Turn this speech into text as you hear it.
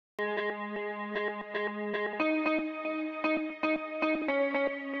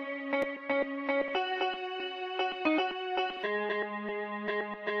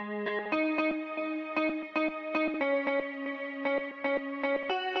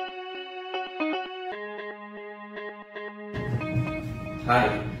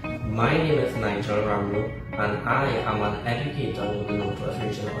Hi, my name is Nigel Ramru and I am an educator with the Northwest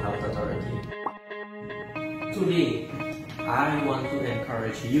Regional Health Authority. Today, I want to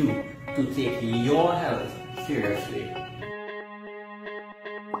encourage you to take your health seriously.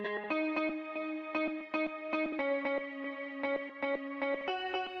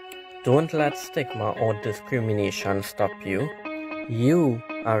 Don't let stigma or discrimination stop you. You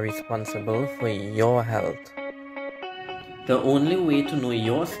are responsible for your health. The only way to know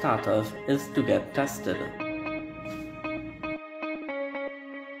your status is to get tested.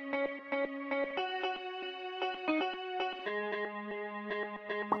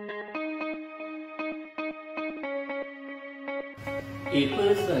 A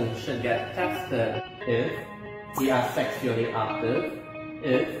person should get tested if they are sexually active,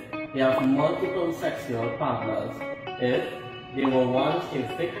 if they have multiple sexual partners, if they were once a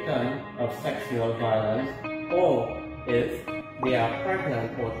victim of sexual violence, or if they are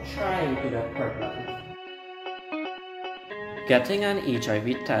pregnant or trying to get pregnant. Getting an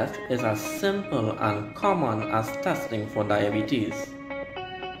HIV test is as simple and common as testing for diabetes.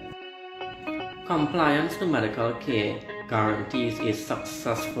 Compliance to medical care guarantees a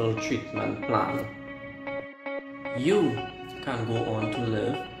successful treatment plan. You can go on to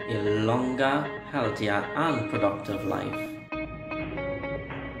live a longer, healthier, and productive life.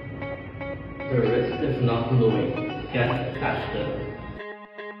 The risk is not knowing. Get tested.